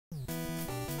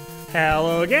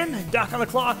Hello again, Doc on the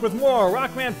clock with more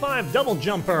Rockman 5 Double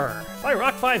Jumper. I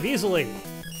rock 5 easily.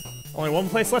 Only one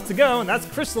place left to go, and that's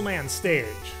Crystal Man's stage.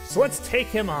 So let's take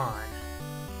him on.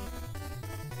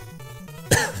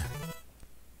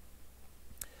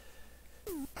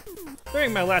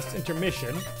 During my last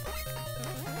intermission,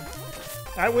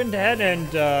 I went ahead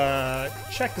and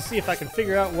checked to see if I could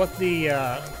figure out what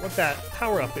that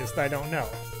power-up is that I don't know.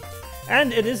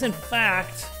 And it is in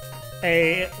fact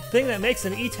a thing that makes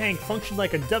an E-tank function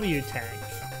like a W-tank.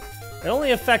 It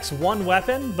only affects one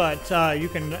weapon, but you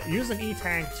can use an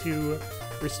E-tank to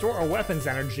restore a weapon's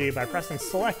energy by pressing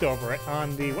select over it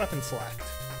on the weapon select.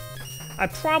 I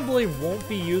probably won't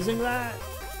be using that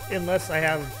unless I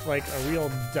have like a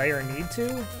real dire need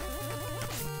to.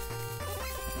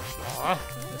 Aw,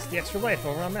 missed the extra life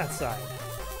over on that side.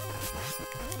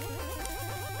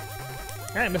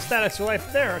 I missed that extra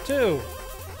life there too.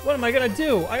 What am I gonna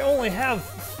do? I only have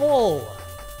full.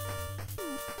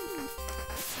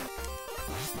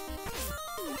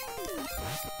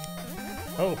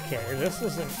 Okay, this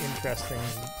is an interesting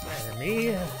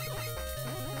enemy.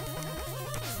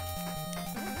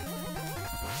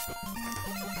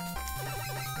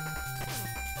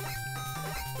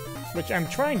 Which I'm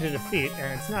trying to defeat,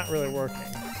 and it's not really working.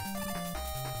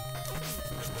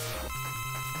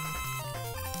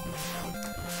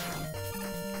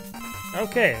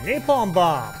 Okay, Napalm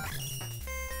Bomb.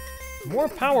 More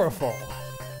powerful.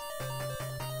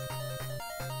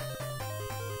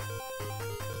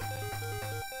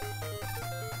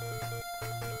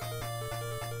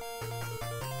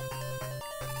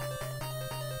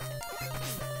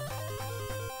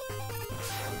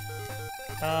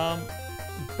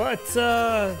 But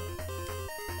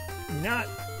not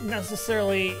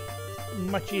necessarily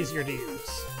much easier to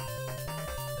use.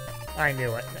 I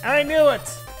knew it. I knew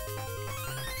it!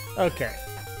 Okay.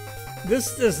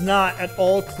 This is not at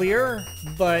all clear,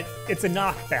 but it's a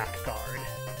knockback card.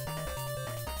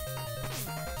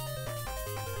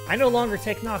 I no longer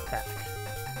take knockback.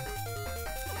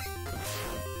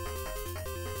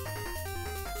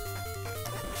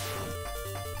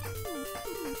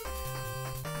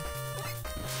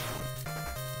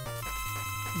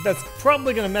 That's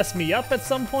probably going to mess me up at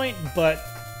some point, but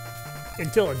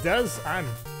until it does, I'm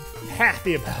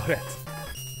happy about it.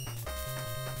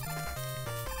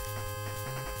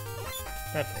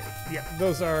 Okay, yeah,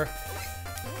 those are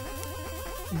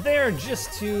there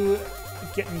just to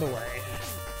get in the way.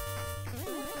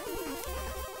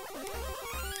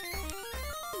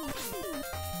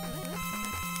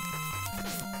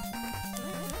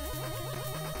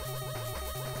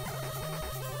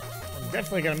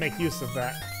 Definitely gonna make use of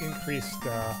that increased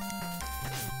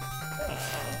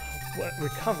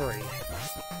recovery.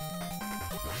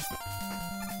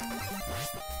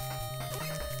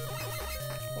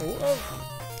 Whoa.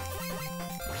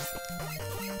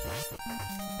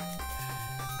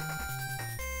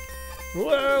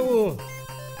 Whoa.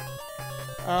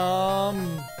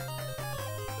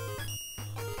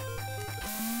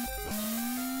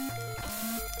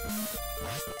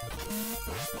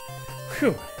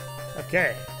 Whew.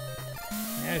 Okay,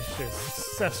 I should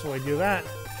successfully do that.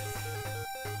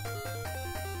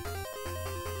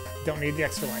 Don't need the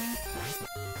extra life.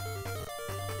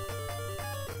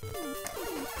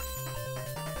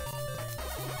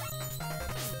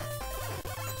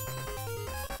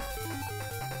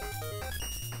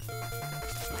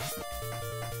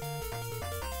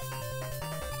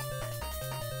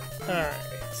 Alright,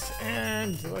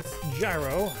 and let's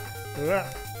gyro.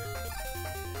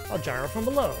 I'll gyro from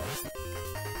below.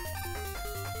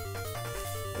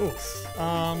 Oof.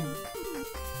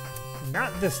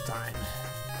 Not this time.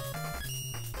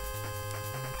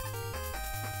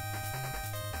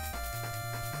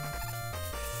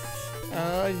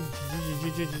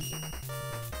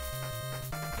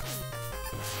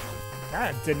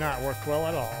 That did not work well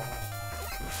at all.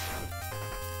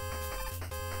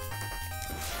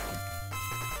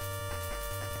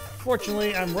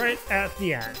 Fortunately, I'm right at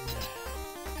the end.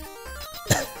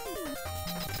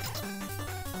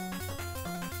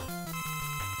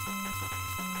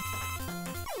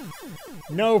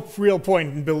 No real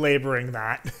point in belaboring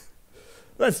that.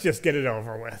 Let's just get it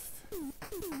over with.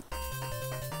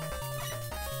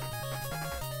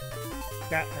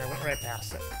 That, I went right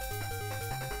past it.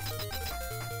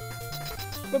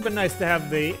 Would have been nice to have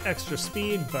the extra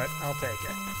speed, but I'll take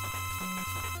it.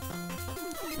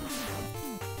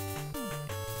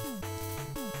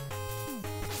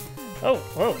 Oh,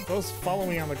 whoa, those follow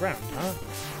me on the ground, huh?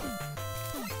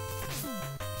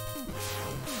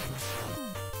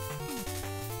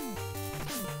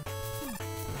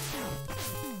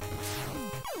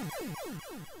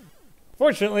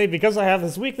 Fortunately, because I have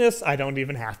this weakness, I don't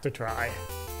even have to try.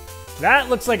 That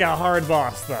looks like a hard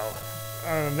boss, though.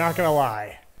 I'm not gonna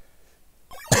lie.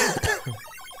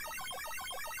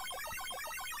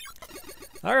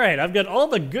 Alright, I've got all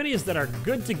the goodies that are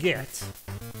good to get.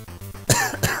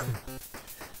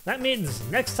 That means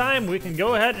next time we can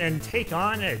go ahead and take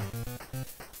on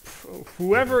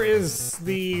whoever is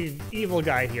the evil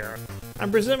guy here.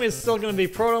 I'm presuming it's still going to be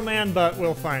Proto Man, but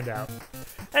we'll find out.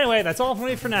 Anyway, that's all for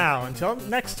me for now. Until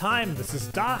next time, this is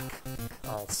Doc.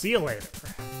 I'll see you later.